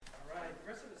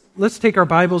Let's take our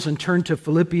Bibles and turn to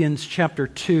Philippians chapter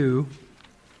 2.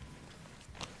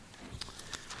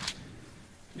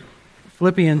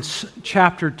 Philippians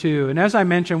chapter 2. And as I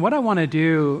mentioned, what I want to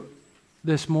do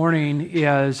this morning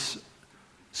is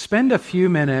spend a few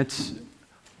minutes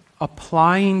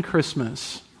applying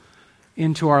Christmas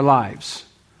into our lives.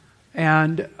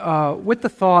 And with the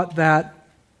thought that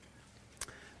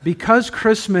because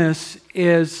Christmas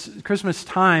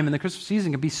time and the Christmas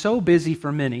season can be so busy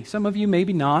for many. Some of you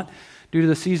maybe not due to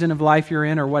the season of life you're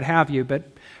in or what have you, but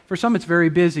for some it's very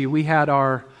busy. We had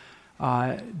our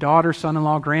daughter,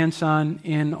 son-in-law, grandson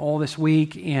in all this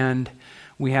week, and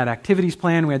we had activities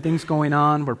planned, we had things going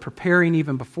on. We're preparing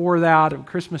even before that of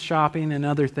Christmas shopping and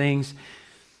other things,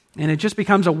 and it just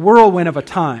becomes a whirlwind of a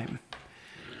time.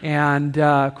 And,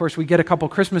 of course, we get a couple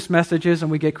Christmas messages,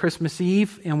 and we get Christmas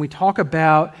Eve, and we talk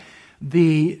about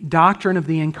the doctrine of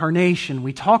the incarnation.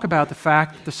 We talk about the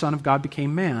fact that the Son of God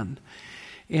became man.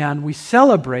 And we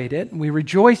celebrate it, and we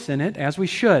rejoice in it, as we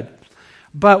should.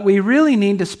 But we really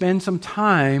need to spend some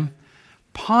time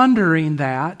pondering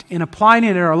that and applying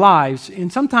it in our lives.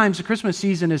 And sometimes the Christmas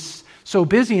season is so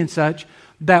busy and such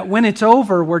that when it's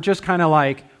over, we're just kind of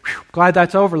like, glad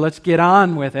that's over, let's get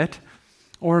on with it.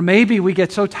 Or maybe we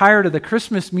get so tired of the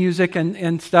Christmas music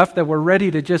and stuff that we're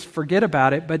ready to just forget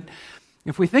about it. But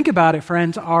if we think about it,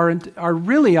 friends, the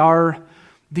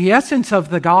essence of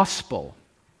the gospel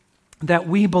that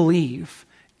we believe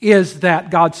is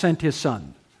that God sent His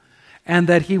Son and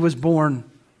that He was born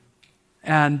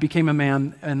and became a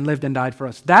man and lived and died for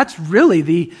us. That's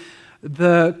really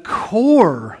the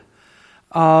core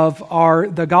of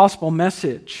the gospel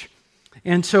message.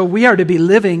 And so we are to be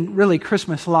living really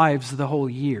Christmas lives the whole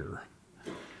year.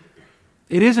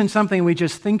 It isn't something we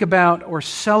just think about or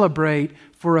celebrate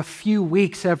for a few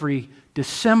weeks every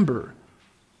December.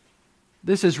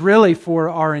 This is really for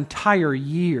our entire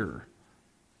year.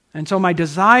 And so my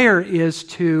desire is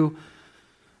to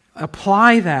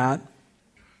apply that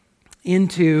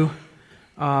into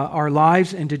our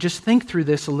lives and to just think through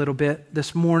this a little bit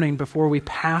this morning before we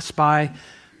pass by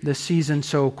the season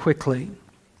so quickly.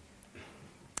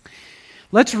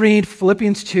 Let's read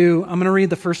Philippians 2. I'm going to read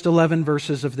the first 11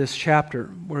 verses of this chapter,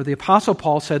 where the Apostle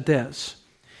Paul said this.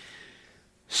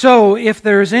 So, if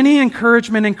there is any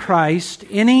encouragement in Christ,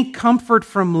 any comfort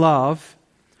from love,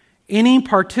 any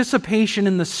participation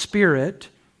in the Spirit,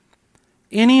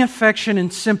 any affection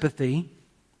and sympathy,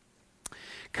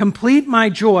 complete my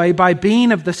joy by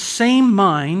being of the same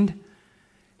mind,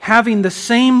 having the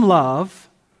same love,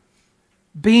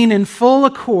 being in full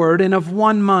accord and of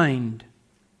one mind.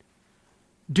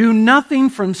 Do nothing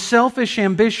from selfish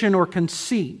ambition or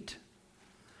conceit,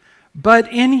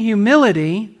 but in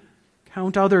humility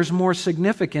count others more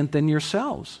significant than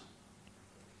yourselves.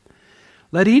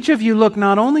 Let each of you look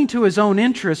not only to his own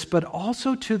interests, but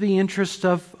also to the interests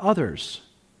of others.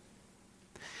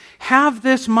 Have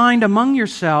this mind among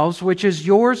yourselves, which is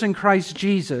yours in Christ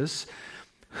Jesus,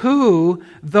 who,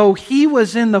 though He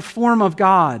was in the form of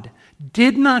God,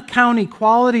 did not count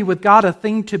equality with God a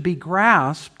thing to be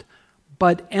grasped,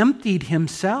 but emptied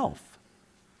Himself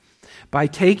by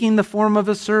taking the form of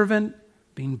a servant,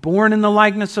 being born in the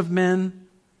likeness of men,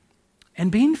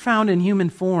 and being found in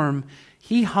human form,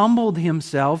 He humbled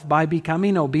Himself by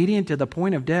becoming obedient to the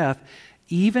point of death,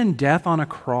 even death on a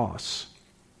cross.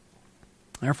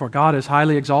 Therefore God has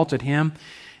highly exalted Him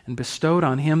and bestowed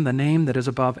on Him the name that is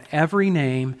above every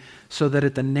name, so that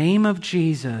at the name of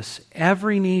Jesus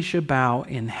every knee should bow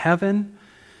in heaven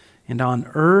and on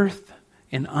earth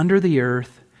and under the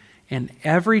earth, and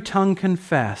every tongue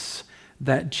confess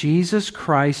that Jesus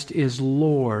Christ is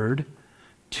Lord,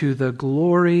 to the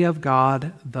glory of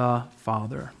God the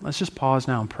Father. Let's just pause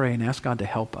now and pray and ask God to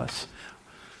help us.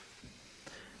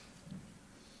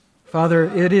 Father,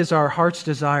 it is our heart's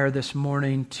desire this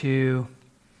morning to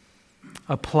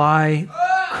apply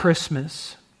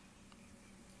Christmas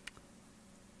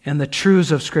and the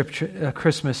truths of Scripture,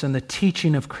 Christmas and the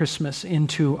teaching of Christmas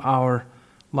into our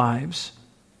lives.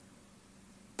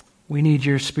 We need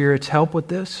your Spirit's help with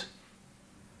this,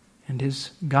 and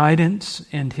His guidance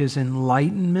and His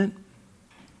enlightenment.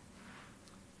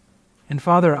 And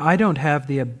Father, I don't have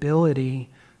the ability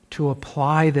to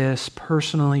apply this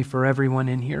personally for everyone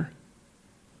in here,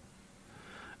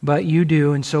 but you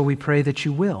do, and so we pray that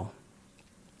you will.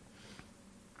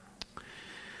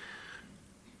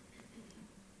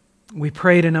 We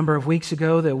prayed a number of weeks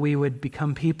ago that we would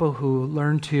become people who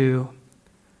learn to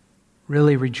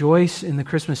really rejoice in the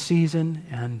Christmas season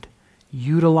and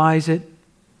utilize it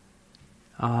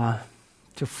to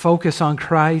focus on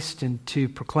Christ and to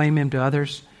proclaim Him to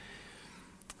others.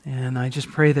 And I just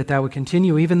pray that that would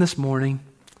continue even this morning.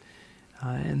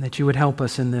 and that you would help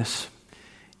us in this.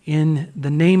 In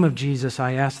the name of Jesus,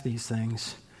 I ask these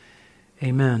things.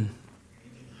 Amen.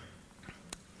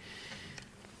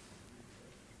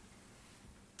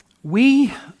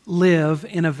 We live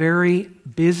in a very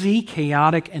busy,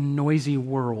 chaotic, and noisy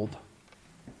world.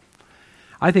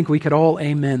 I think we could all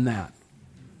amen that.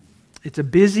 It's a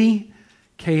busy,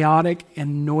 chaotic,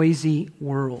 and noisy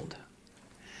world.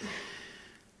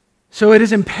 So it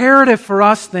is imperative for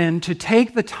us then to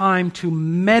take the time to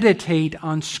meditate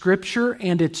on Scripture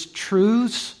and its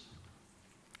truths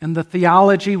and the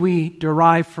theology we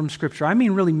derive from Scripture. I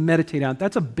mean really meditate on it.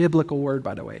 That's a biblical word,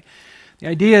 by the way. The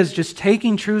idea is just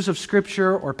taking truths of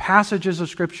Scripture or passages of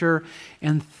Scripture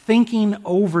and thinking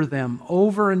over them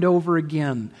over and over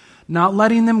again. Not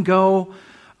letting them go,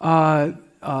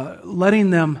 letting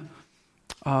them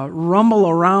rumble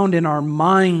around in our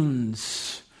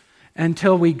minds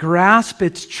until we grasp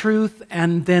its truth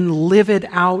and then live it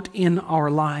out in our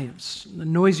lives. The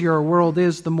noisier our world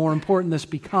is, the more important this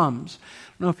becomes. I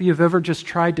don't know if you've ever just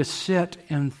tried to sit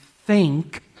and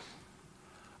think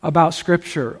about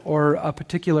Scripture or a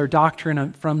particular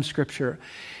doctrine from Scripture,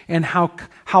 and how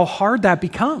hard that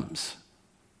becomes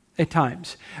at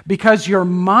times, because your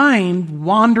mind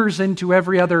wanders into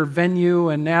every other venue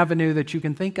and avenue that you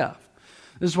can think of.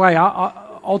 This is why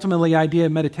ultimately the idea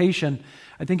of meditation,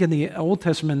 I think in the Old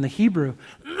Testament, in the Hebrew,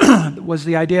 was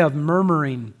the idea of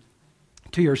murmuring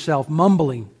to yourself.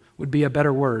 Mumbling would be a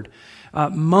better word.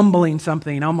 Mumbling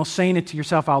something, almost saying it to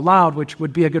yourself out loud, which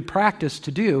would be a good practice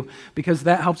to do, because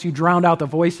that helps you drown out the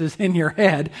voices in your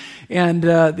head and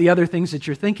the other things that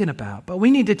you're thinking about. But we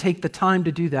need to take the time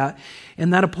to do that,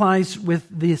 and that applies with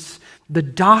the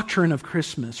doctrine of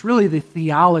Christmas, really the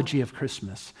theology of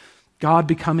Christmas, God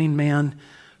becoming man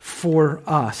for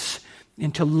us,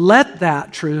 and to let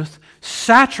that truth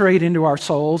saturate into our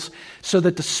souls so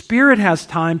that the Spirit has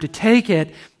time to take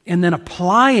it and then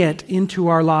apply it into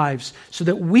our lives so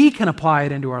that we can apply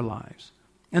it into our lives.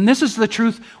 And this is the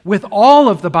truth with all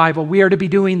of the Bible. We are to be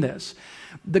doing this.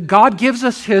 That God gives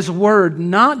us His Word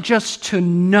not just to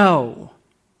know,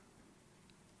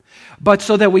 but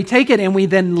so that we take it and we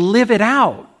then live it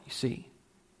out, you see.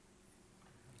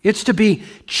 It's to be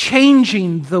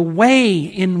changing the way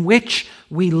in which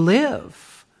we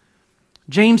live.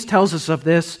 James tells us of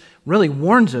this, really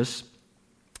warns us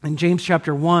in James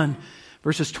chapter 1,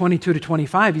 verses 22 to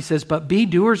 25, he says, "But be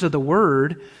doers of the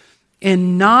word,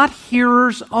 and not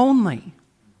hearers only,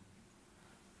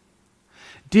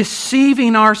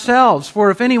 deceiving ourselves. For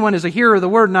if anyone is a hearer of the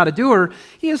word, not a doer,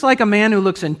 he is like a man who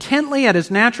looks intently at his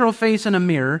natural face in a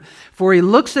mirror. For he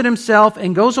looks at himself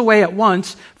and goes away at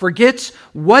once, forgets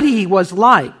what he was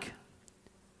like.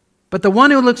 But the one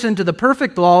who looks into the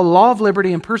perfect law, the law of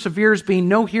liberty, and perseveres, being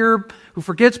no hearer who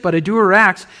forgets, but a doer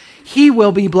acts, he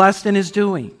will be blessed in his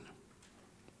doing."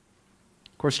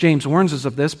 Of course, James warns us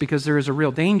of this because there is a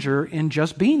real danger in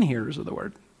just being hearers of the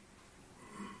word.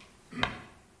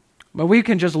 But we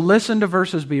can just listen to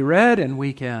verses be read, and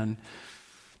we can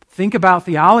think about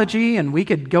theology, and we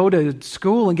could go to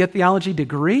school and get theology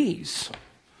degrees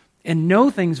and know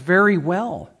things very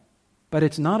well, but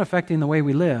it's not affecting the way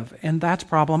we live, and that's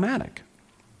problematic.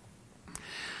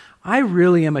 I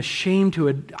really am ashamed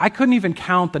I couldn't even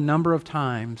count the number of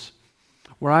times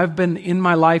where I've been in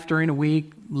my life during a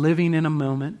week, living in a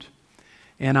moment,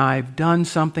 and I've done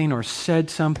something or said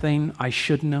something I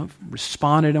shouldn't have,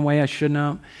 responded in a way I shouldn't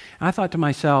have. And I thought to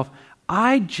myself,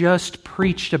 I just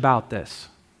preached about this.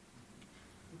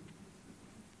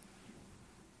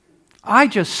 I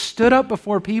just stood up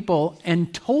before people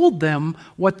and told them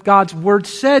what God's Word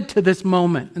said to this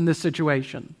moment in this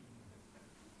situation.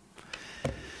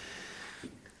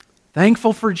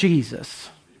 Thankful for Jesus,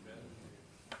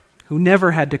 who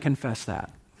never had to confess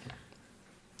that.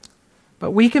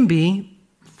 But we can be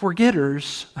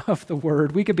forgetters of the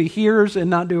Word. We could be hearers and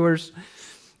not doers.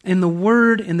 And the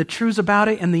Word and the truths about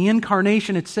it and the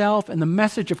incarnation itself and the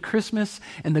message of Christmas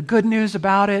and the good news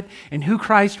about it and who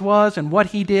Christ was and what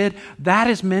He did, that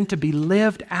is meant to be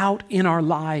lived out in our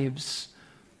lives.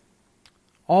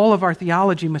 All of our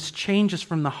theology must change us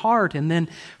from the heart, and then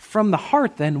from the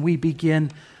heart then we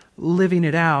begin living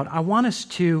it out. I want us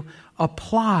to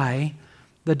apply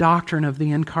the doctrine of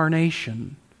the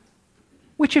incarnation,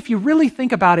 which, if you really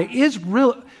think about it, it's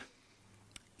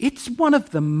one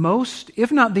of the most,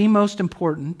 if not the most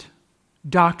important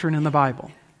doctrine in the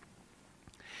Bible.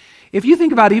 If you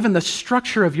think about even the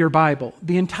structure of your Bible,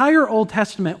 the entire Old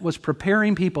Testament was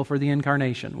preparing people for the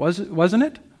incarnation, wasn't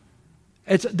it?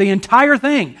 It's the entire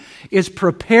thing is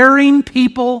preparing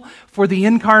people for the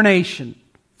incarnation,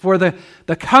 for the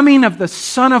coming of the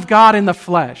Son of God in the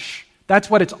flesh. That's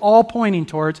what it's all pointing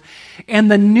towards. And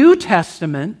the New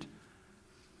Testament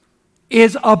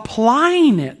is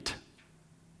applying it.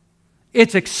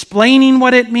 It's explaining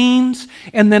what it means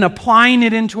and then applying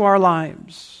it into our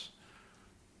lives.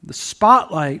 The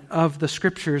spotlight of the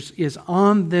Scriptures is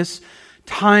on this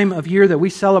time of year that we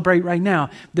celebrate right now,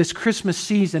 this Christmas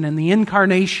season and the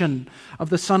incarnation of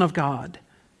the Son of God.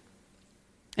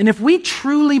 And if we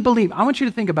truly believe, I want you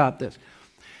to think about this.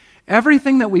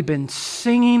 Everything that we've been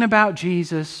singing about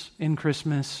Jesus in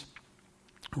Christmas,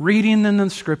 reading in the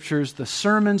Scriptures, the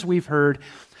sermons we've heard,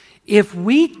 if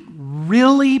we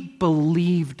really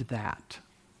believed that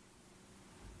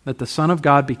the Son of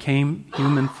God became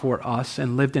human for us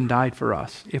and lived and died for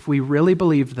us, if we really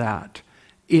believed that,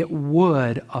 it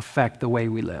would affect the way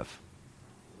we live.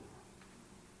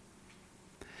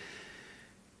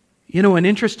 You know, an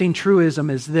interesting truism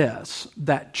is this,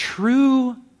 that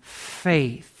true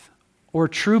faith or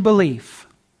true belief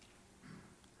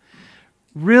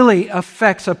really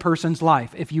affects a person's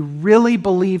life. If you really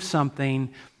believe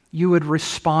something, you would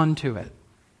respond to it.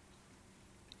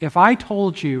 If I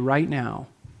told you right now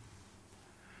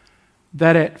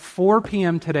that at 4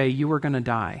 p.m. today you were going to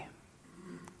die,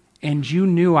 and you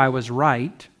knew I was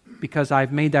right because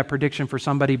I've made that prediction for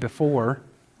somebody before,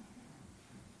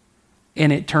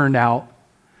 and it turned out,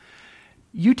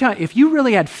 if you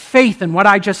really had faith in what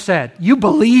I just said, you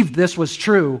believed this was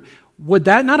true, would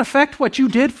that not affect what you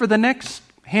did for the next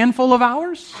handful of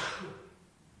hours?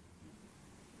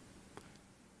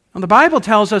 And the Bible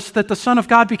tells us that the Son of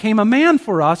God became a man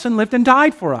for us and lived and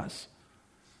died for us.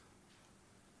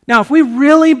 Now, if we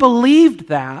really believed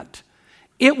that,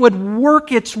 it would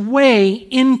work its way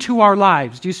into our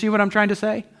lives. Do you see what I'm trying to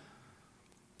say?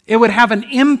 It would have an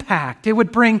impact. It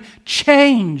would bring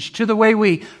change to the way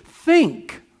we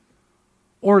think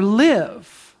or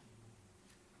live,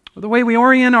 or the way we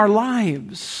orient our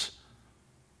lives,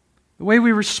 the way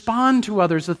we respond to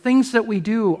others, the things that we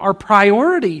do, our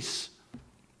priorities.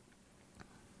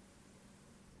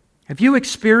 Have you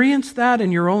experienced that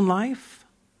in your own life?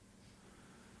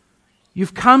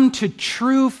 You've come to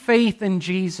true faith in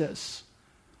Jesus,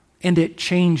 and it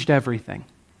changed everything.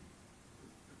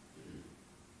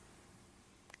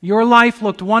 Your life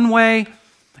looked one way,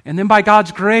 and then by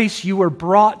God's grace, you were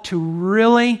brought to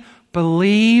really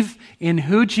believe in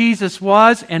who Jesus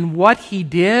was and what He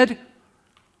did,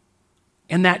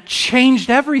 and that changed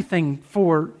everything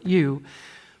for you.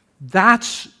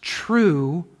 That's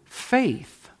true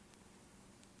faith.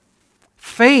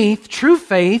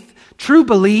 True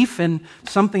belief in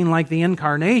something like the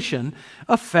incarnation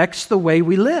affects the way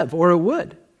we live, or it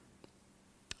would.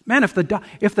 Man, if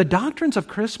the doctrines of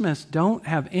Christmas don't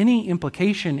have any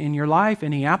implication in your life,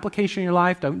 any application in your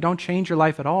life, don't change your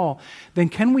life at all, then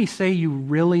can we say you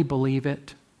really believe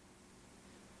it?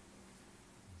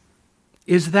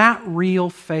 Is that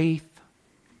real faith?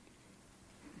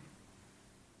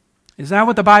 Is that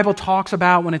what the Bible talks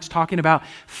about when it's talking about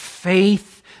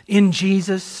faith in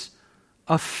Jesus?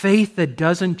 A faith that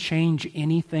doesn't change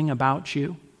anything about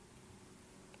you?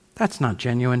 That's not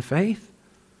genuine faith.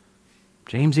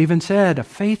 James even said, a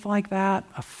faith like that,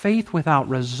 a faith without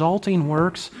resulting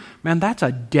works, man, that's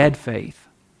a dead faith.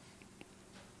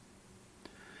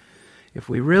 If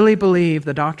we really believe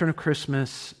the doctrine of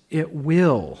Christmas, it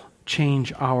will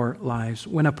change our lives.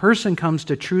 When a person comes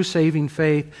to true saving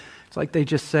faith, it's like they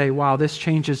just say, wow, this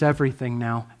changes everything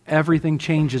now. Everything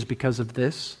changes because of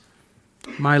this.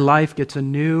 My life gets a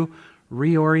new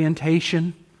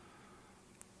reorientation,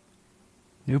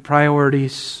 new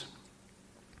priorities,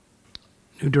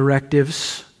 new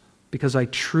directives, because I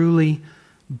truly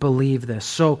believe this.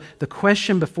 So the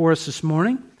question before us this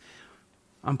morning,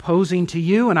 I'm posing to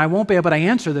you, and I won't be able to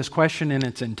answer this question in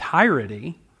its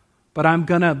entirety, but I'm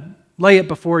going to lay it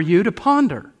before you to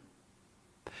ponder.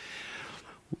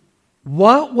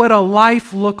 What would a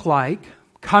life look like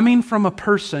coming from a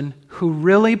person who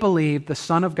really believed the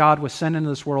Son of God was sent into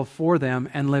this world for them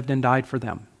and lived and died for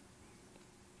them?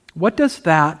 What does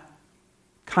that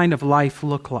kind of life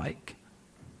look like?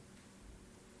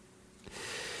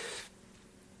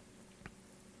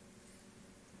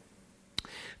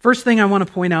 First thing I want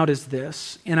to point out is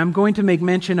this, and I'm going to make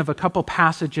mention of a couple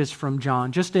passages from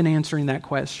John, just in answering that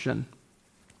question,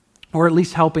 or at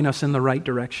least helping us in the right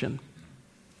direction.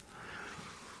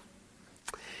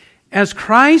 As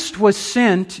Christ was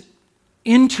sent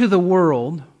into the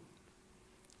world,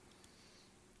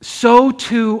 so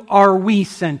too are we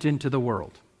sent into the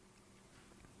world.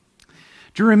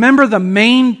 Do you remember the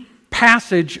main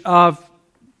passage of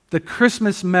the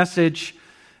Christmas message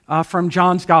from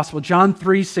John's Gospel? John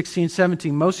 3, 16,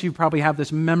 17. Most of you probably have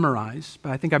this memorized,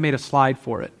 but I think I made a slide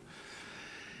for it.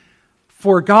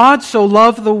 For God so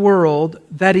loved the world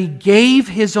that He gave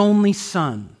His only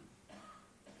Son,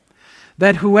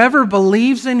 that whoever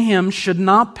believes in Him should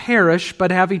not perish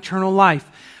but have eternal life.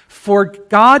 For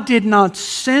God did not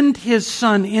send His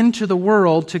Son into the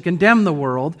world to condemn the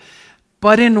world,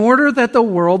 but in order that the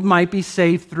world might be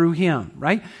saved through Him,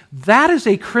 right? That is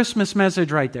a Christmas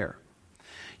message right there.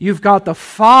 You've got the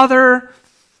Father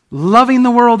loving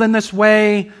the world in this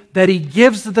way, that He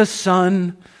gives the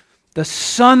Son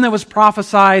that was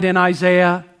prophesied in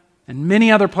Isaiah and many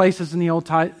other places in the Old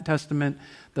Testament.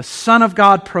 The Son of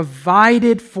God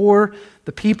provided for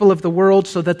the people of the world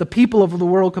so that the people of the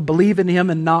world could believe in Him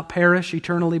and not perish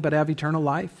eternally but have eternal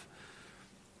life.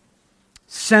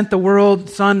 Sent the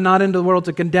Son not into the world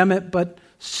to condemn it, but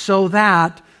so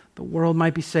that the world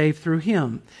might be saved through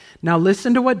Him. Now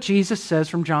listen to what Jesus says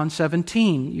from John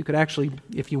 17. You could actually,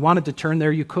 if you wanted to turn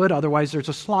there, you could. Otherwise, there's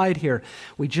a slide here.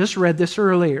 We just read this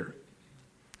earlier.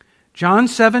 John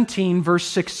 17, verse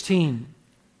 16.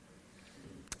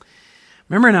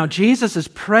 Remember now, Jesus is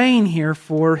praying here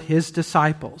for His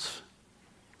disciples.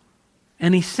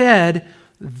 And He said,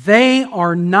 "They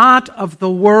are not of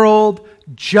the world,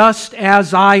 just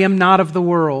as I am not of the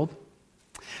world.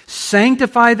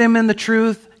 Sanctify them in the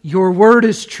truth. Your word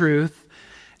is truth.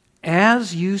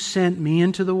 As you sent me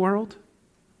into the world,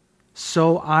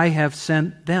 so I have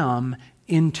sent them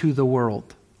into the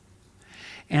world.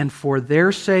 And for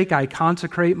their sake I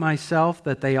consecrate myself,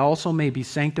 that they also may be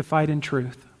sanctified in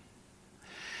truth."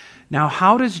 Now,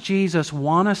 how does Jesus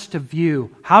want us to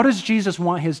view, how does Jesus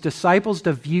want His disciples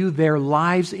to view their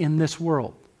lives in this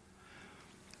world?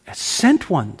 As sent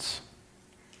ones.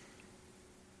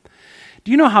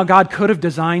 Do you know how God could have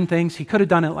designed things? He could have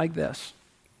done it like this.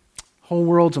 Whole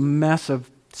world's a mess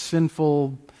of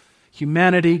sinful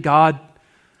humanity. God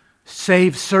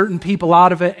saves certain people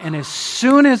out of it, and as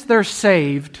soon as they're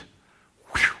saved,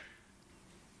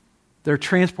 they're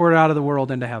transported out of the world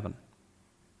into heaven.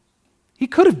 He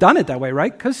could have done it that way,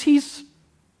 right? Because He's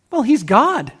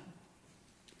God.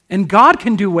 And God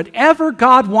can do whatever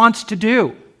God wants to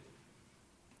do.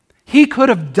 He could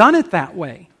have done it that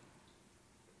way.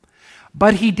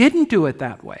 But He didn't do it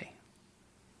that way.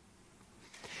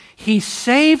 He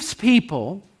saves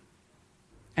people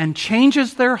and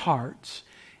changes their hearts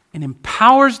and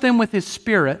empowers them with His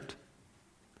Spirit,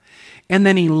 and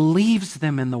then He leaves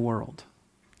them in the world.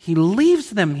 He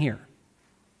leaves them here.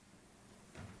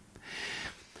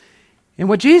 And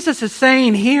what Jesus is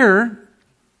saying here,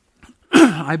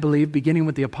 I believe, beginning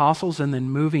with the apostles and then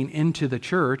moving into the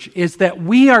church, is that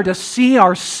we are to see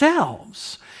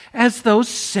ourselves as those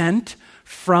sent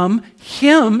from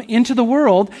Him into the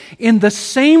world in the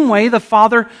same way the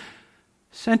Father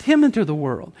sent Him into the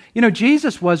world. You know,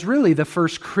 Jesus was really the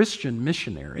first Christian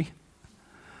missionary.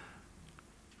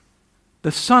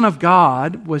 The Son of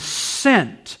God was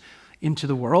sent into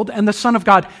the world, and the Son of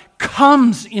God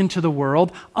comes into the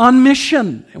world on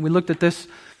mission. And we looked at this,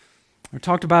 or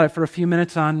talked about it for a few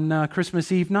minutes on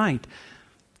Christmas Eve night.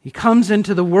 He comes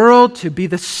into the world to be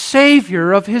the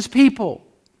Savior of His people.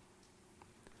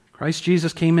 Christ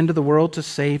Jesus came into the world to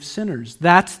save sinners.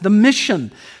 That's the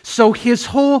mission. So His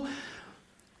whole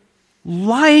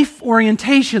life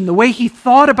orientation, the way He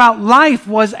thought about life,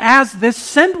 was as this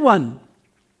sent one.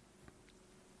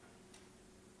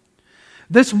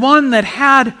 This one that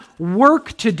had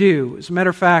work to do. As a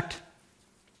matter of fact,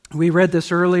 we read this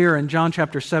earlier in John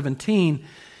chapter 17.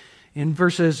 In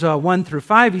verses 1 through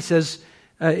 5,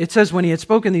 it says, when He had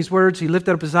spoken these words, He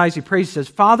lifted up His eyes, He prayed, He says,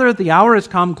 "Father, the hour has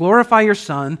come, glorify Your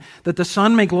Son, that the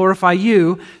Son may glorify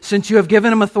You, since You have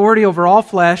given Him authority over all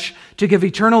flesh, to give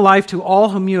eternal life to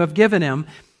all whom You have given Him.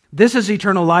 This is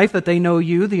eternal life, that they know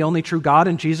You, the only true God,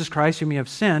 and Jesus Christ, whom You have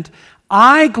sent.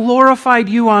 I glorified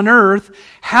You on earth,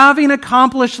 having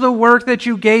accomplished the work that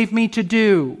You gave Me to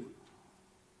do.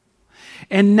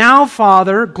 And now,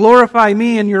 Father, glorify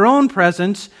Me in Your own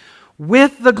presence,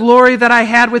 with the glory that I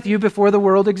had with You before the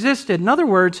world existed." In other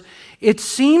words, it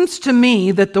seems to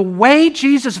me that the way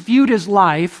Jesus viewed His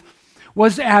life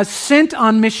was as sent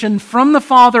on mission from the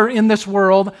Father in this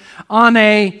world on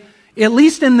at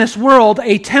least in this world,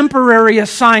 a temporary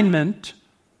assignment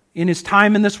in His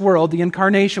time in this world. The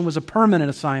incarnation was a permanent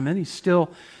assignment. He's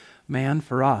still man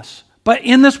for us. But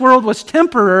in this world was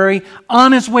temporary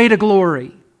on His way to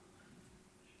glory.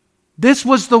 This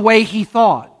was the way He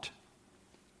thought.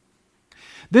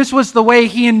 This was the way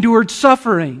He endured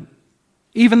suffering,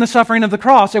 even the suffering of the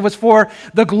cross. It was for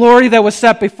the glory that was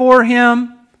set before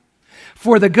Him,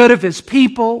 for the good of His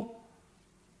people,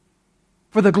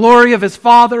 for the glory of His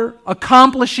Father,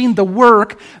 accomplishing the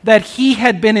work that He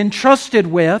had been entrusted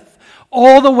with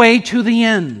all the way to the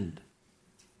end.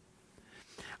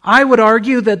 I would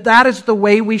argue that that is the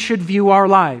way we should view our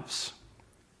lives.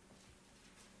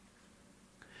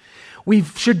 We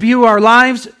should view our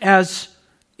lives as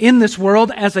in this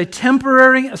world as a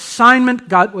temporary assignment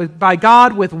by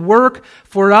God with work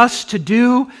for us to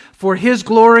do for His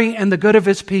glory and the good of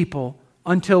His people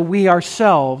until we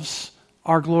ourselves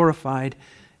are glorified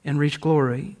and reach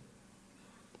glory.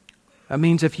 That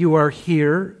means if you are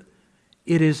here,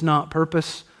 it is not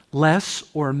purposeless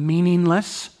or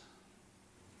meaningless.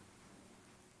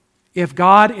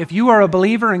 If you are a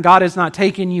believer and God has not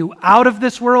taken you out of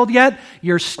this world yet,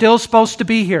 you're still supposed to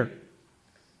be here.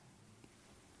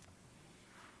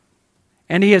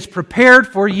 And He has prepared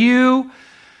for you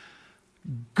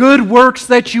good works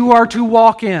that you are to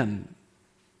walk in.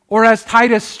 Or as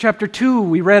Titus chapter 2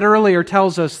 we read earlier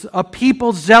tells us, a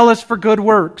people zealous for good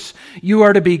works. You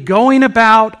are to be going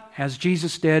about, as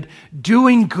Jesus did,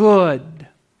 doing good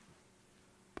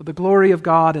for the glory of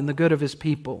God and the good of His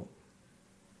people.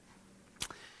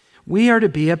 We are to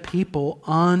be a people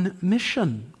on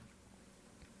mission.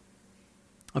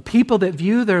 A people that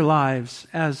view their lives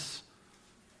as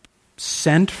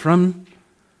sent from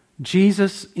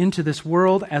Jesus into this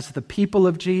world as the people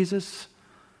of Jesus,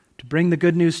 to bring the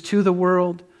good news to the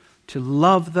world, to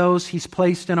love those He's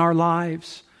placed in our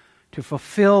lives, to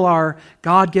fulfill our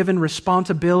God-given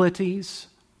responsibilities,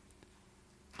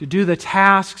 to do the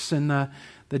tasks and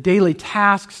the daily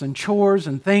tasks and chores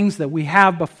and things that we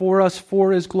have before us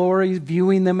for His glory,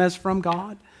 viewing them as from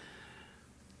God.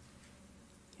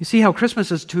 You see how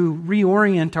Christmas is to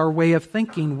reorient our way of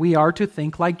thinking. We are to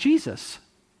think like Jesus.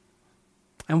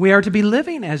 And we are to be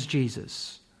living as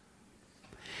Jesus.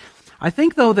 I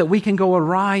think, though, that we can go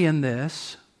awry in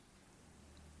this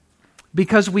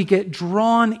because we get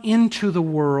drawn into the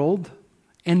world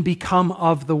and become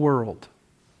of the world.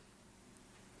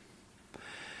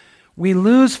 We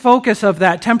lose focus of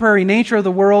that temporary nature of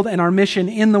the world and our mission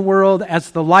in the world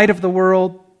as the light of the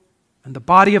world and the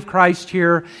body of Christ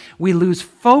here. We lose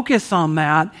focus on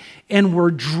that and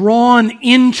we're drawn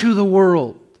into the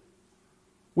world.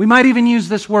 We might even use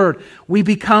this word. We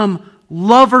become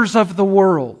lovers of the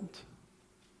world,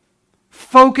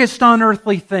 focused on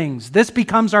earthly things. This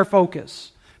becomes our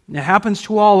focus. And it happens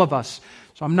to all of us.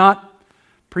 So I'm not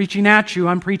preaching at you,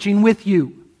 I'm preaching with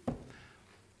you.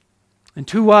 And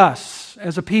to us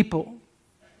as a people,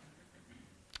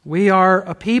 we are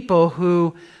a people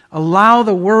who allow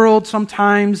the world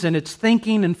sometimes and its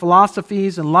thinking and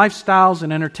philosophies and lifestyles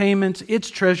and entertainments, its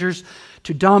treasures,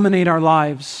 to dominate our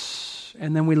lives.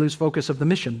 And then we lose focus of the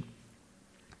mission.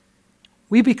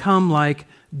 We become like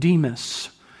Demas.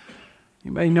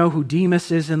 Anybody know who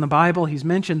Demas is in the Bible? He's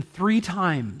mentioned 3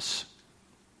 times.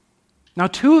 Now,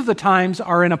 2 of the times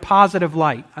are in a positive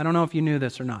light. I don't know if you knew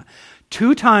this or not.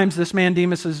 2 times this man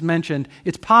Demas is mentioned.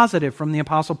 It's positive from the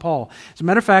Apostle Paul. As a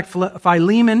matter of fact,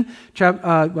 Philemon,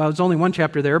 there's only 1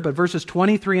 chapter there, but verses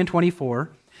 23 and 24,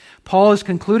 Paul is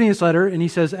concluding his letter, and he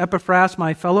says, Epaphras,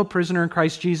 my fellow prisoner in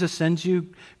Christ Jesus, sends you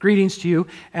greetings to you,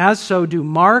 as so do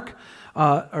Mark,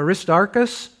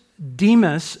 Aristarchus,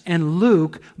 Demas, and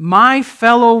Luke, my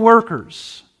fellow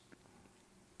workers.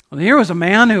 Well, here was a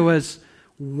man who was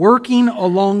working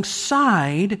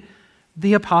alongside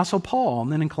the Apostle Paul.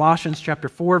 And then in Colossians chapter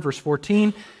 4, verse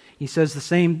 14, he says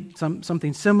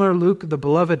something similar. Luke, the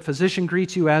beloved physician,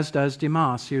 greets you, as does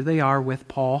Demas. Here they are with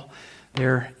Paul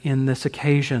there in this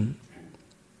occasion.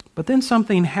 But then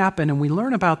something happened, and we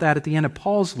learn about that at the end of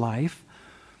Paul's life,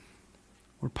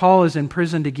 where Paul is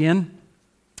imprisoned again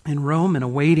in Rome and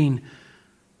awaiting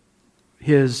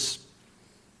his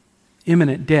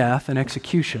imminent death and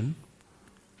execution.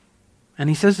 And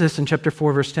he says this in chapter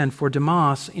 4, verse 10, For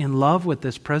Demas, in love with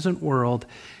this present world,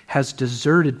 has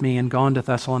deserted me and gone to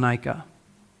Thessalonica.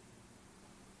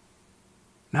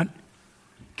 Now,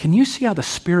 can you see how the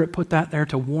Spirit put that there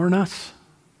to warn us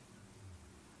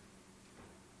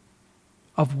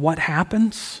of what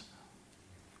happens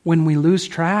when we lose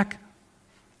track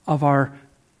of our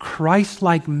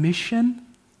Christ-like mission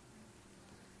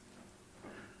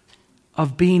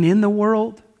of being in the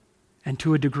world and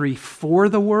to a degree for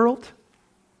the world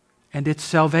and its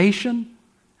salvation,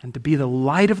 and to be the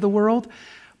light of the world,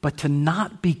 but to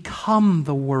not become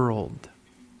the world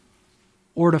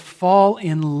or to fall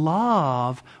in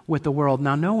love with the world.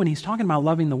 Now, no, when he's talking about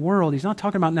loving the world, he's not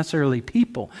talking about necessarily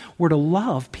people. We're to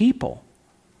love people.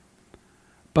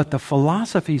 But the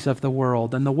philosophies of the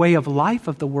world and the way of life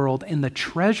of the world and the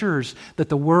treasures that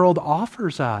the world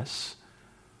offers us,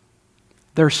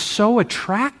 they're so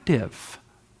attractive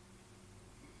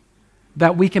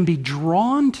that we can be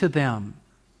drawn to them,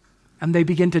 and they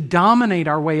begin to dominate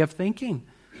our way of thinking.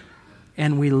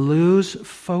 And we lose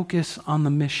focus on the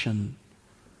mission.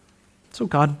 So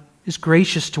God is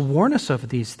gracious to warn us of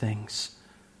these things.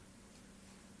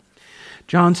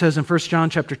 John says in 1 John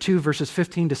chapter 2, verses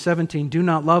 15 to 17, "Do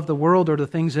not love the world or the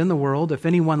things in the world. If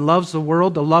anyone loves the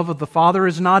world, the love of the Father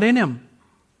is not in him.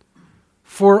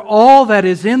 For all that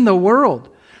is in the world,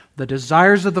 the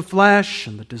desires of the flesh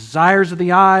and the desires of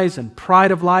the eyes and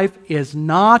pride of life, is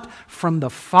not from the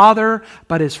Father,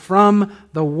 but is from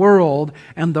the world.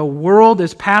 And the world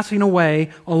is passing away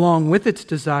along with its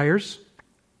desires.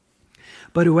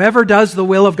 But whoever does the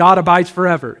will of God abides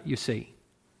forever," you see.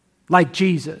 Like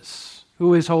Jesus,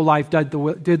 who his whole life did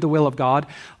the will of God,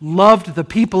 loved the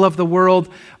people of the world,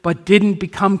 but didn't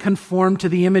become conformed to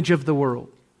the image of the world.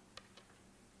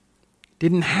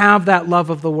 Didn't have that love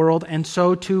of the world, and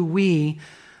so too we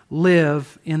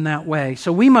live in that way.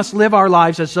 So we must live our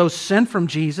lives as those sent from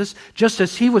Jesus, just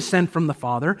as He was sent from the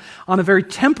Father, on a very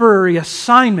temporary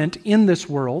assignment in this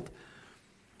world,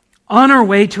 on our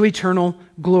way to eternal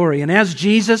glory. And as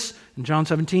Jesus, in John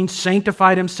 17,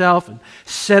 sanctified Himself and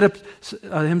set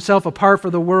Himself apart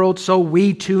for the world, so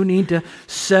we too need to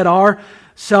set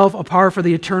ourselves apart for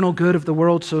the eternal good of the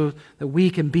world so that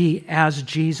we can be as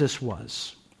Jesus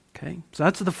was. Okay? So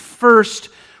that's the first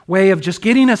way of just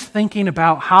getting us thinking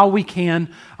about how we can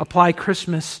apply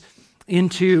Christmas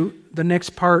into the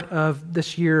next part of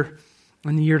this year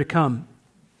and the year to come.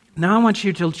 Now I want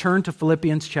you to turn to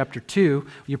Philippians chapter 2.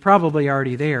 You're probably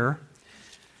already there.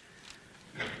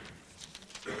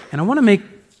 And I want to make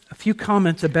a few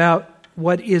comments about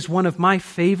what is one of my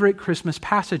favorite Christmas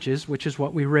passages, which is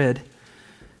what we read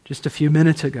just a few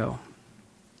minutes ago.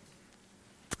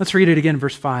 Let's read it again,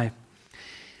 verse 5.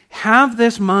 "Have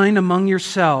this mind among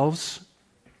yourselves,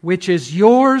 which is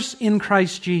yours in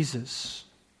Christ Jesus."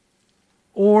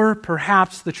 Or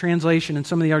perhaps the translation, and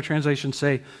some of the other translations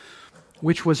say,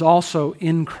 "which was also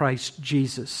in Christ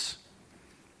Jesus,"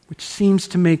 which seems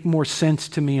to make more sense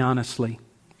to me, honestly.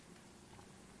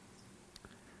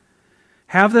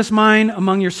 "Have this mind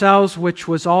among yourselves, which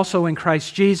was also in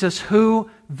Christ Jesus, who,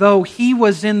 though He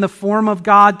was in the form of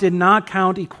God, did not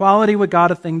count equality with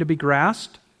God a thing to be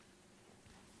grasped,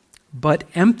 but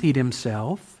emptied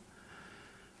Himself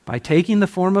by taking the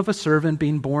form of a servant,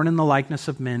 being born in the likeness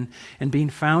of men, and being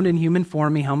found in human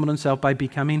form, He humbled Himself by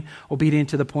becoming obedient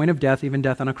to the point of death, even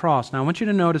death on a cross." Now I want you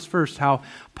to notice first how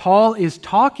Paul is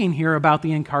talking here about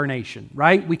the incarnation,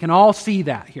 right? We can all see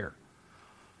that here.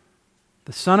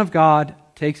 The Son of God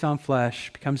takes on flesh,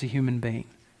 becomes a human being.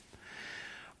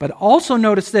 But also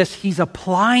notice this, he's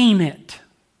applying it.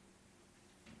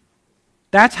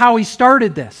 That's how he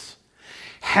started this.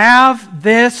 "Have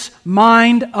this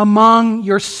mind among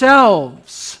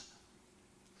yourselves."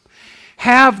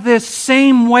 Have this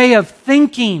same way of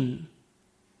thinking.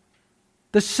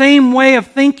 The same way of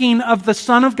thinking of the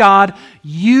Son of God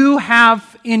you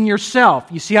have in yourself.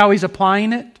 You see how he's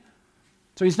applying it?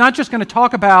 So he's not just going to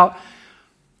talk about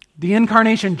the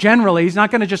incarnation generally. He's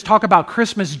not going to just talk about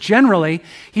Christmas generally.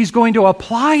 He's going to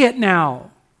apply it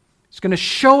now. He's going to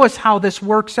show us how this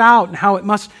works out and how it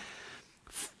must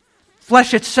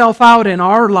flesh itself out in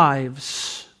our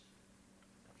lives.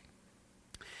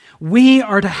 We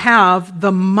are to have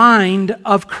the mind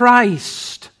of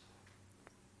Christ.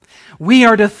 We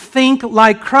are to think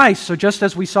like Christ. So just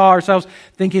as we saw ourselves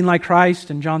thinking like Christ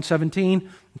in John 17,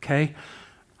 okay,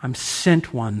 I'm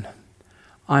sent one.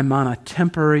 I'm on a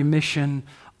temporary mission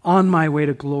on my way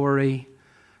to glory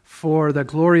for the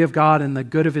glory of God and the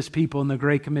good of His people in the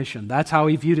Great Commission. That's how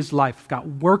he viewed his life. I've got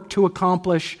work to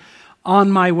accomplish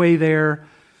on my way there.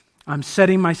 I'm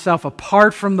setting myself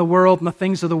apart from the world and the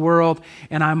things of the world,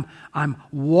 and I'm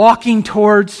walking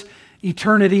towards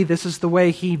eternity. This is the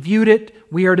way he viewed it.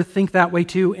 We are to think that way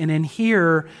too. And in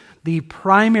here, the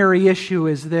primary issue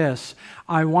is this.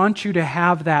 I want you to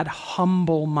have that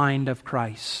humble mind of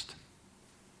Christ.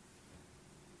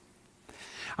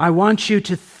 I want you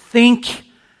to think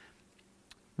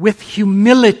with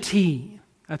humility.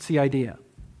 That's the idea.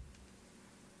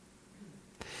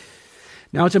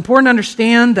 Now, it's important to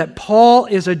understand that Paul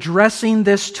is addressing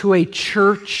this to a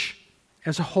church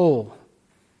as a whole.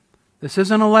 This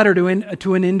isn't a letter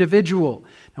to an individual.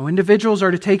 Now, individuals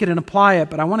are to take it and apply it,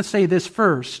 but I want to say this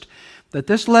first, that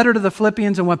this letter to the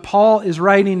Philippians and what Paul is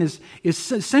writing is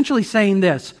essentially saying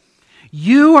this.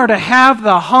 You are to have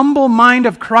the humble mind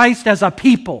of Christ as a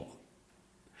people,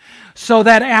 so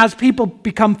that as people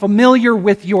become familiar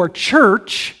with your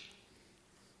church,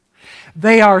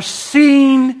 they are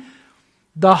seeing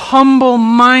the humble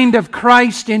mind of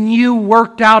Christ in you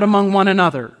worked out among one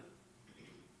another.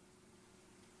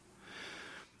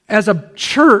 As a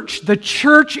church, the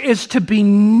church is to be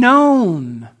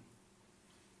known.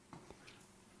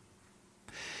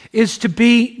 Is to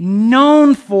be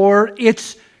known for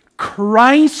its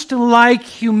Christ-like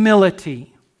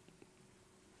humility.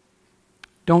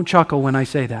 Don't chuckle when I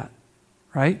say that,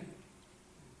 right?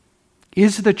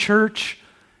 Is the church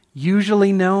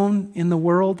usually known in the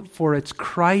world for its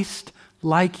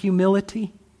Christ-like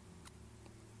humility?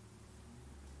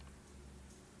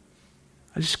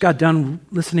 I just got done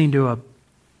listening to a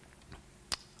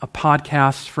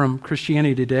podcast from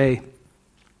Christianity Today.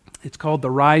 It's called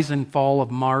The Rise and Fall of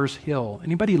Mars Hill.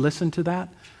 Anybody listen to that?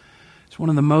 It's one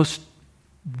of the most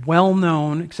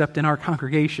well-known, except in our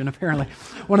congregation apparently,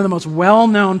 one of the most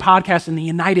well-known podcasts in the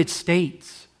United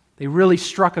States. They really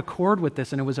struck a chord with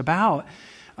this, and it was about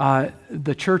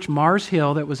the church Mars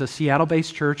Hill, that was a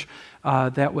Seattle-based church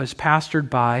that was pastored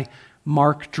by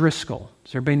Mark Driscoll.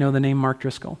 Does everybody know the name Mark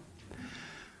Driscoll?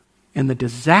 And the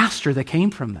disaster that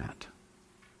came from that.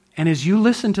 And as you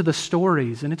listen to the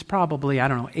stories, and it's probably,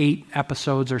 8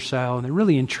 episodes or so, and they're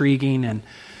really intriguing, and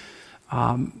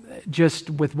just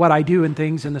with what I do and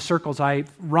things in the circles I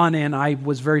run in, I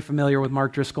was very familiar with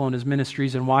Mark Driscoll and his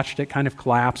ministries and watched it kind of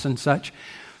collapse and such.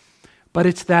 But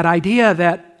it's that idea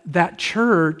that that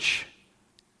church,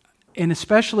 and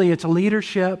especially its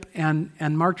leadership and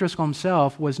Mark Driscoll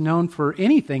himself, was known for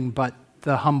anything but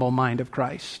the humble mind of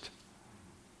Christ.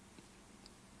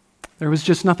 There was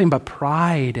just nothing but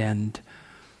pride and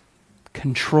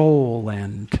control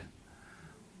and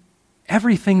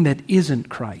everything that isn't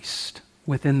Christ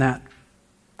within that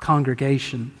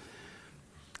congregation.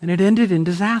 And it ended in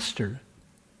disaster.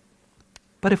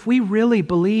 But if we really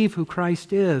believe who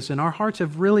Christ is, and our hearts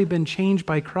have really been changed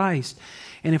by Christ,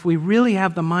 and if we really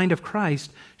have the mind of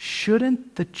Christ,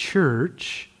 shouldn't the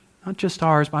church, not just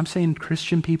ours, but I'm saying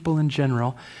Christian people in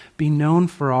general, be known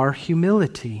for our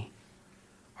humility?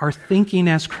 Our thinking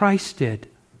as Christ did.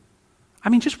 I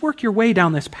mean, just work your way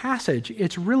down this passage.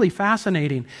 It's really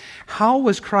fascinating. How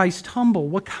was Christ humble?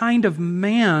 What kind of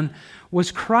man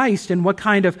was Christ, and what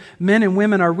kind of men and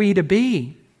women are we to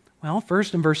be? Well,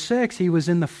 first in verse 6, he was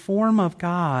in the form of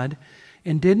God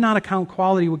and did not account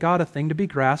equality with God a thing to be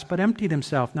grasped, but emptied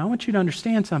himself. Now I want you to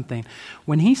understand something.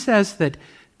 When he says that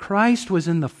Christ was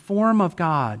in the form of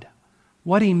God,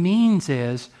 what he means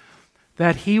is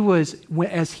that he was,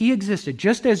 as he existed,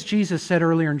 just as Jesus said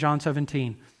earlier in John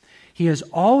 17, he has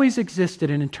always existed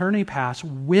in eternity past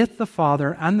with the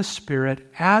Father and the Spirit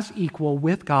as equal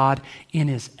with God in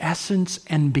his essence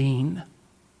and being.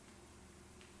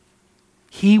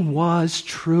 He was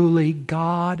truly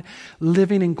God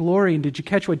living in glory. And did you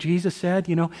catch what Jesus said?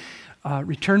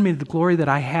 Return me to the glory that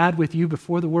I had with you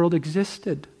before the world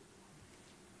existed.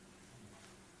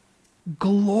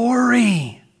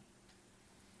 Glory.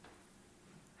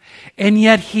 And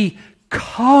yet he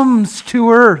comes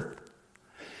to earth.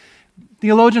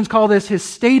 Theologians call this his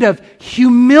state of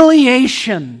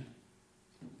humiliation.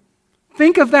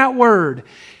 Think of that word.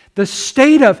 The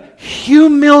state of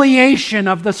humiliation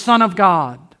of the Son of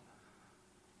God.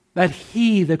 That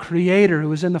he, the Creator,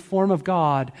 who is in the form of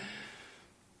God,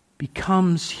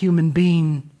 becomes human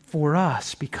being for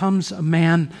us, becomes a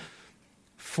man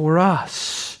for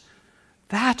us.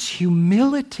 That's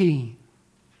humility.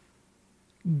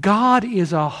 God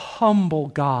is a humble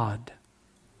God.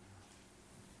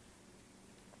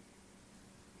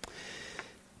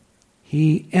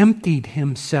 He emptied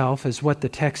himself, is what the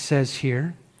text says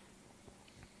here.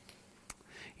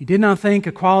 He did not think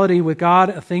equality with God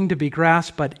a thing to be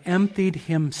grasped, but emptied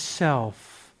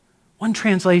himself. One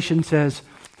translation says,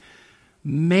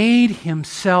 made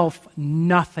himself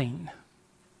nothing.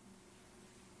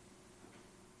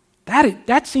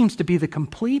 That seems to be the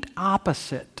complete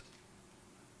opposite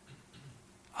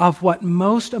of what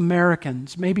most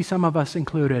Americans, maybe some of us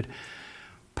included,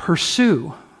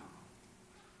 pursue.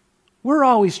 We're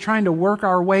always trying to work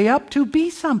our way up to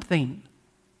be something.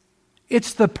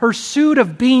 It's the pursuit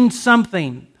of being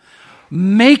something,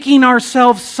 making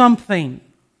ourselves something,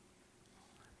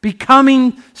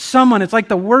 becoming someone. It's like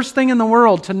the worst thing in the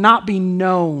world to not be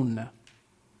known,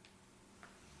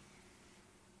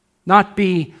 not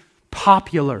be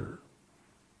popular,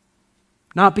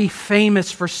 not be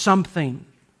famous for something.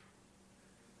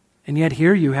 And yet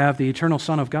here you have the eternal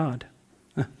Son of God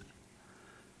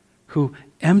who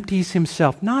empties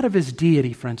himself, not of his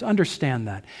deity, friends. Understand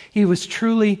that. He was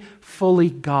truly, fully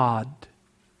God.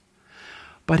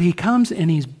 But he comes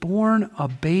and he's born a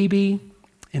baby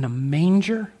in a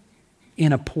manger,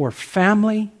 in a poor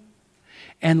family,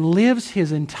 and lives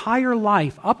his entire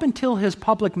life up until his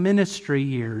public ministry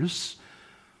years,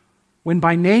 when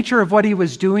by nature of what he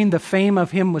was doing, the fame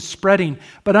of him was spreading.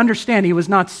 But understand, he was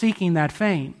not seeking that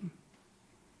fame.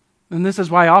 And this is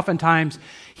why oftentimes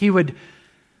he would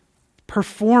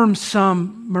perform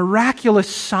some miraculous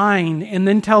sign and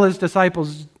then tell his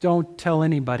disciples, don't tell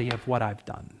anybody of what I've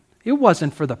done. It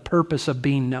wasn't for the purpose of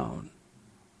being known.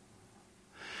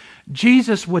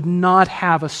 Jesus would not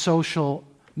have a social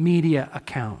media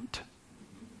account.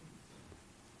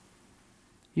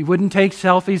 He wouldn't take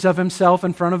selfies of himself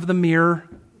in front of the mirror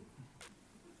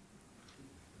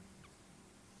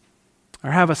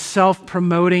or have a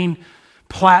self-promoting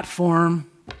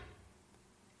platform.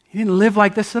 He didn't live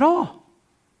like this at all.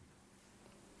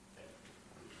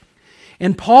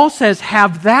 And Paul says,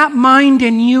 have that mind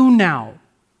in you now,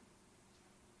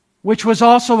 which was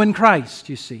also in Christ,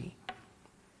 you see.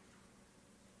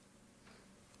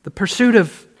 The pursuit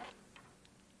of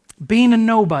being a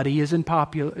nobody isn't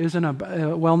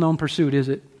a well-known pursuit, is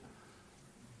it?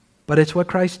 But it's what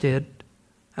Christ did.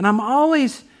 And I'm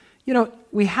always,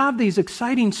 we have these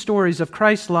exciting stories of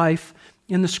Christ's life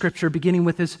in the Scripture, beginning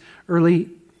with his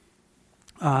early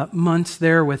months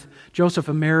there with Joseph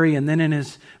and Mary and then in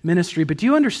his ministry. But do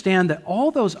you understand that all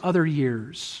those other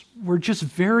years were just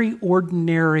very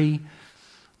ordinary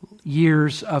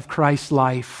years of Christ's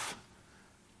life,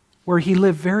 where he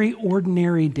lived very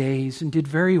ordinary days and did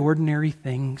very ordinary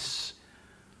things,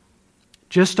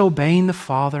 just obeying the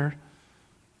Father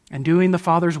and doing the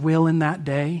Father's will in that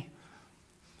day,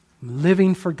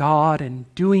 living for God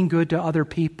and doing good to other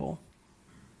people.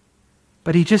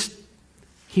 But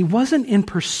he wasn't in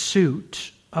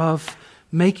pursuit of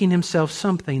making himself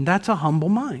something. That's a humble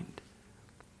mind.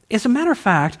 As a matter of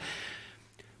fact,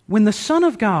 when the Son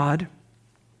of God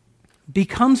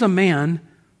becomes a man,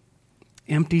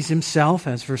 empties himself,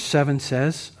 as verse 7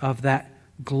 says, of that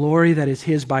glory that is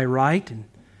his by right, and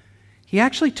he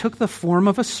actually took the form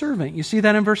of a servant. You see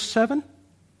that in verse 7?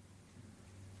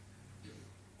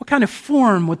 What kind of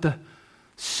form would the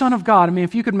Son of God,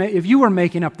 if you were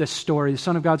making up this story, the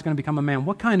Son of God's going to become a man,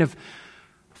 what kind of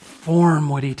form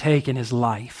would he take in his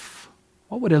life?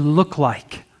 What would it look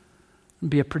like?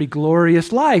 It'd be a pretty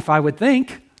glorious life, I would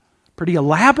think. Pretty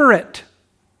elaborate.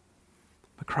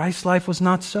 But Christ's life was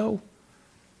not so.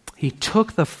 He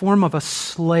took the form of a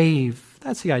slave.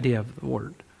 That's the idea of the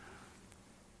word.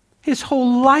 His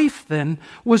whole life then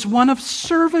was one of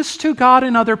service to God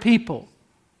and other people.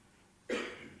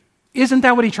 Isn't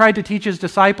that what he tried to teach his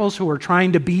disciples who were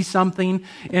trying to be something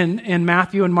in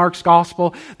Matthew and Mark's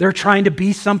gospel? They're trying to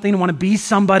be something, want to be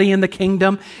somebody in the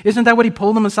kingdom. Isn't that what he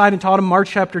pulled them aside and taught them? Mark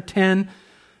chapter 10,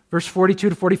 verse 42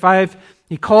 to 45.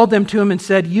 He called them to him and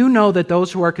said, you know that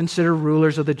those who are considered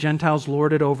rulers of the Gentiles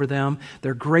lord it over them.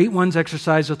 Their great ones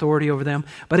exercise authority over them.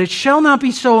 But it shall not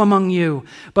be so among you.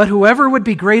 But whoever would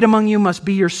be great among you must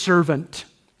be your servant.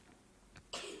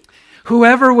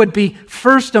 Whoever would be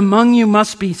first among you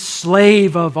must be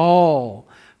slave of all.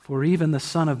 For even the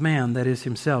Son of Man, that is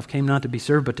himself, came not to be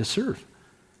served, but to serve,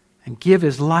 and give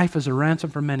his life as a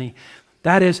ransom for many.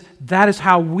 That is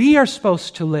how we are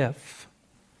supposed to live.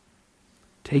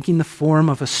 Taking the form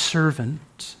of a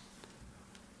servant.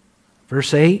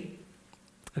 Verse 8,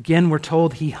 again we're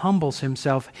told he humbles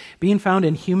himself, being found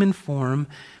in human form,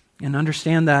 and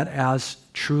understand that as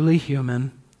truly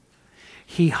human.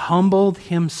 He humbled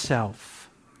himself.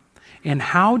 And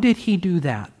how did he do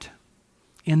that?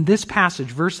 In this passage,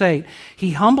 verse 8,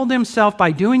 he humbled himself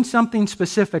by doing something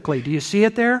specifically. Do you see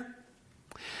it there?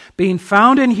 Being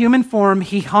found in human form,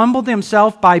 he humbled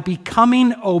himself by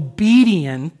becoming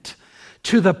obedient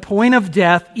to the point of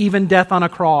death, even death on a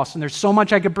cross. And there's so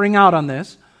much I could bring out on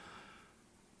this,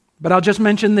 but I'll just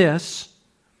mention this.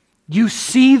 You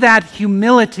see that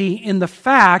humility in the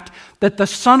fact that the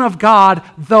Son of God,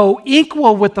 though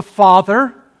equal with the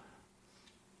Father,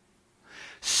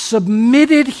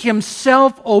 submitted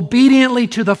himself obediently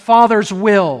to the Father's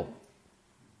will.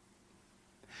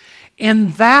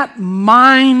 And that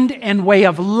mind and way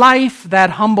of life, that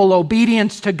humble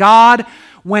obedience to God,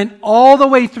 went all the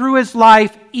way through his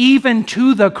life, even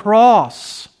to the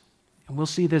cross. And we'll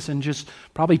see this in just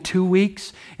probably 2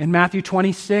 weeks. In Matthew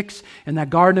 26, in that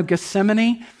Garden of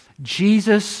Gethsemane,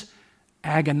 Jesus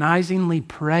agonizingly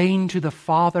praying to the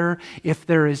Father, if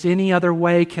there is any other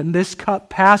way, can this cup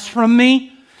pass from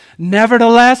me?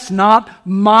 Nevertheless, not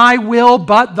my will,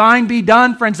 but thine be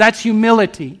done. Friends, that's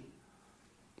humility.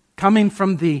 Coming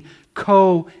from the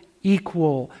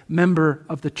co-equal member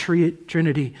of the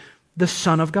Trinity, the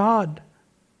Son of God.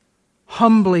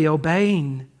 Humbly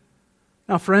obeying.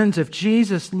 Now, friends, if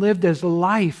Jesus lived his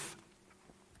life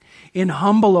in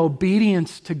humble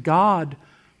obedience to God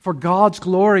for God's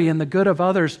glory and the good of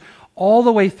others all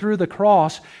the way through the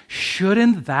cross,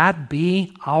 shouldn't that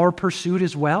be our pursuit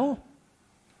as well?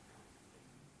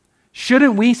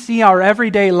 Shouldn't we see our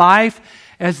everyday life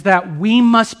as that we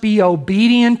must be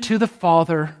obedient to the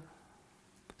Father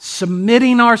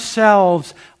submitting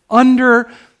ourselves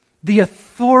under the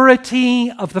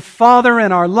authority of the Father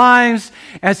in our lives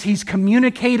as He's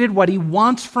communicated what He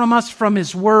wants from us from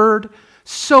His Word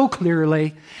so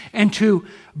clearly, and to,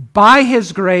 by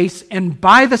His grace and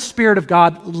by the Spirit of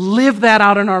God, live that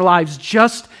out in our lives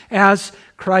just as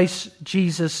Christ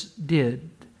Jesus did.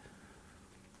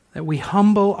 That we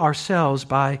humble ourselves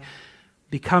by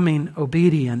becoming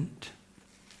obedient.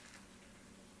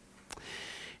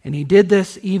 And He did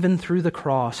this even through the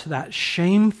cross, that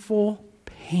shameful,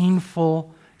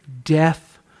 painful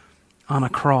death on a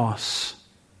cross.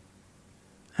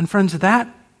 And friends,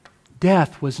 that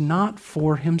death was not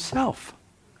for Himself.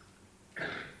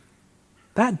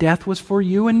 That death was for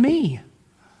you and me.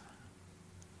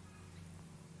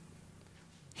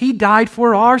 He died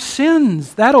for our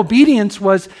sins. That obedience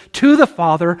was to the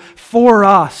Father for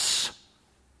us.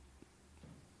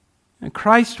 And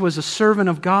Christ was a servant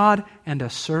of God and a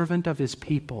servant of His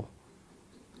people.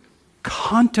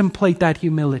 Contemplate that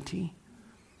humility.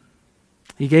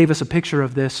 He gave us a picture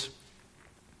of this,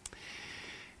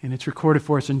 and it's recorded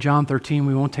for us in John 13.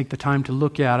 We won't take the time to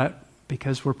look at it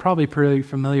because we're probably pretty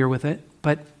familiar with it.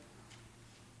 But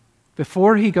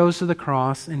before He goes to the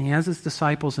cross and He has His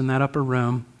disciples in that upper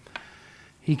room,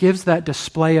 He gives that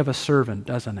display of a servant,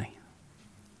 doesn't He?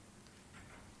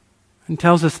 And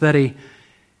tells us that He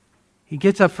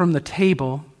gets up from the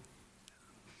table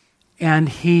and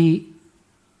He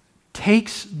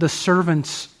takes the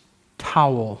servant's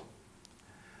towel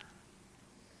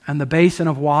and the basin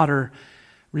of water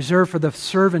reserved for the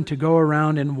servant to go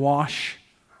around and wash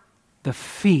the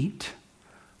feet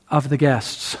of the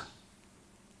guests.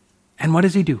 And what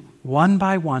does He do? One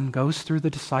by one goes through the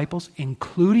disciples,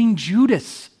 including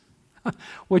Judas,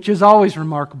 which is always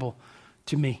remarkable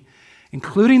to me,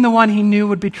 including the one He knew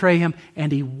would betray Him,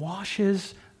 and He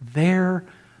washes their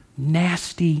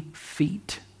nasty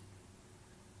feet.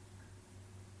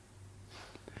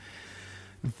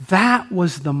 That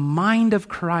was the mind of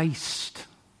Christ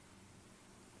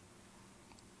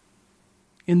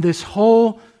in this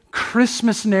whole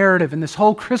Christmas narrative, in this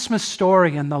whole Christmas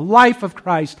story, and the life of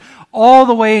Christ, all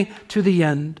the way to the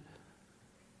end.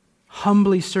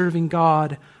 Humbly serving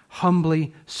God,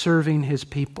 humbly serving His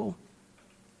people.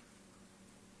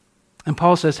 And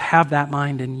Paul says, have that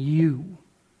mind in you,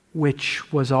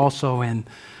 which was also in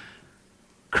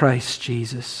Christ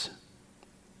Jesus.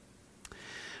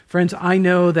 Friends, I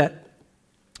know that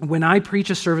when I preach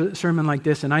a sermon like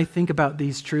this and I think about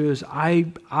these truths,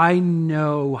 I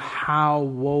know how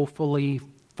woefully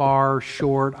far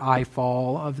short I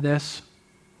fall of this.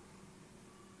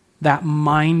 That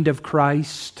mind of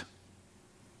Christ,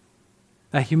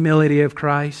 that humility of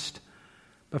Christ.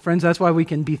 But friends, that's why we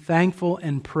can be thankful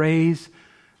and praise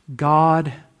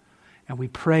God, and we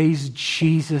praise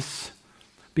Jesus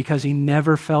because He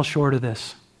never fell short of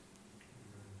this.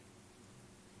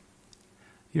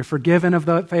 You're forgiven of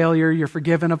the failure. You're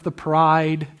forgiven of the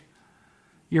pride.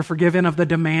 You're forgiven of the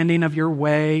demanding of your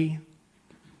way.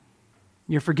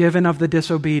 You're forgiven of the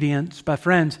disobedience. But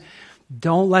friends,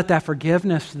 don't let that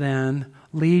forgiveness then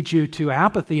lead you to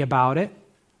apathy about it.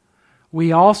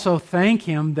 We also thank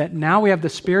Him that now we have the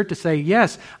Spirit to say,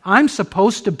 yes, I'm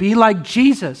supposed to be like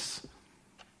Jesus.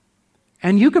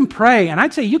 And you can pray, and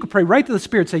I'd say you can pray right to the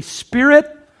Spirit. Say, Spirit,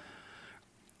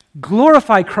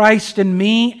 glorify Christ in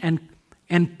me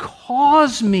and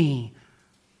cause me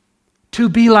to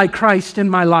be like Christ in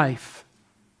my life.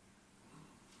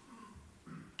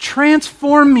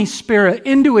 Transform me, Spirit,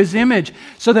 into His image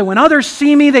so that when others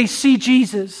see me, they see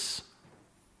Jesus.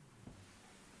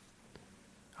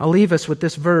 I'll leave us with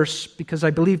this verse because I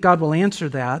believe God will answer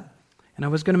that. And I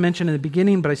was going to mention in the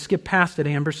beginning, but I skipped past it,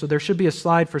 Amber, so there should be a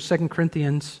slide for 2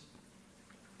 Corinthians.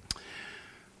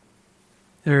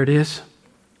 There it is.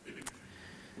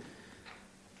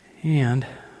 And,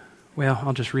 well,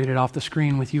 I'll just read it off the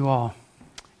screen with you all.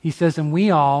 He says, and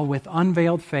we all, with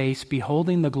unveiled face,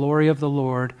 beholding the glory of the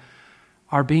Lord,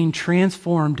 are being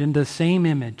transformed into the same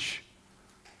image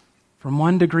from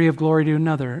one degree of glory to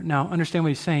another. Now, understand what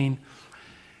he's saying.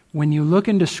 When you look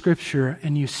into Scripture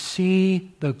and you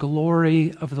see the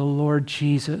glory of the Lord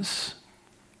Jesus,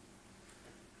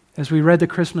 as we read the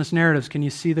Christmas narratives, can you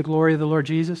see the glory of the Lord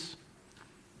Jesus?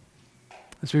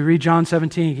 As we read John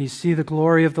 17, can you see the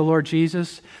glory of the Lord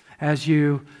Jesus? As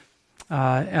we've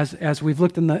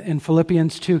looked in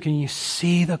Philippians 2, can you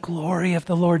see the glory of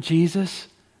the Lord Jesus?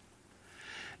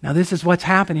 Now, this is what's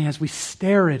happening as we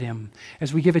stare at Him,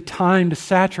 as we give it time to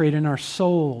saturate in our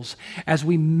souls, as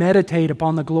we meditate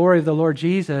upon the glory of the Lord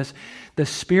Jesus. The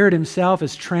Spirit Himself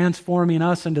is transforming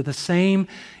us into the same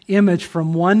image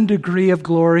from one degree of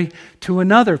glory to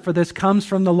another, for this comes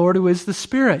from the Lord who is the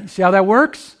Spirit. You see how that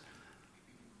works?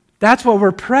 That's what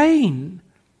we're praying.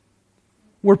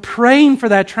 We're praying for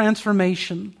that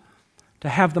transformation, to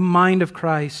have the mind of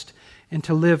Christ and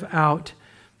to live out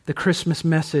the Christmas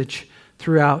message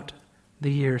throughout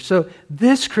the year. So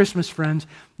this Christmas, friends,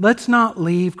 let's not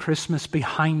leave Christmas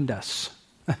behind us.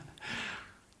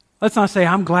 Let's not say,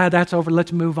 I'm glad that's over,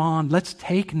 let's move on. Let's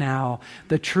take now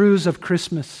the truths of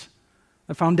Christmas,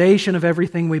 the foundation of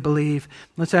everything we believe.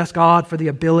 Let's ask God for the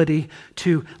ability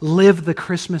to live the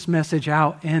Christmas message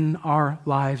out in our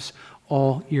lives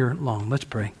all year long. Let's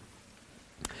pray.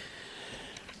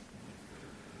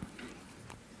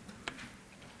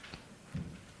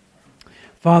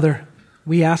 Father,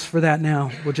 we ask for that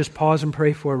now. We'll just pause and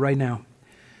pray for it right now.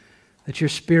 That your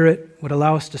Spirit would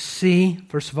allow us to see,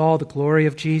 first of all, the glory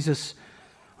of Jesus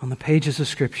on the pages of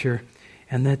Scripture,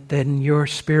 and that then your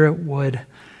Spirit would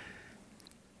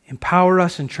empower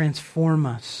us and transform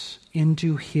us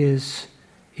into His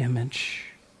image.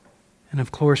 And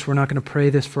of course, we're not going to pray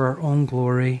this for our own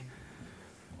glory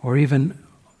or even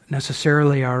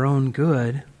necessarily our own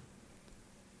good,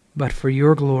 but for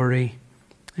your glory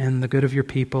and the good of your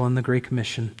people and the Great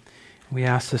Commission. We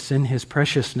ask this in His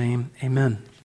precious name. Amen.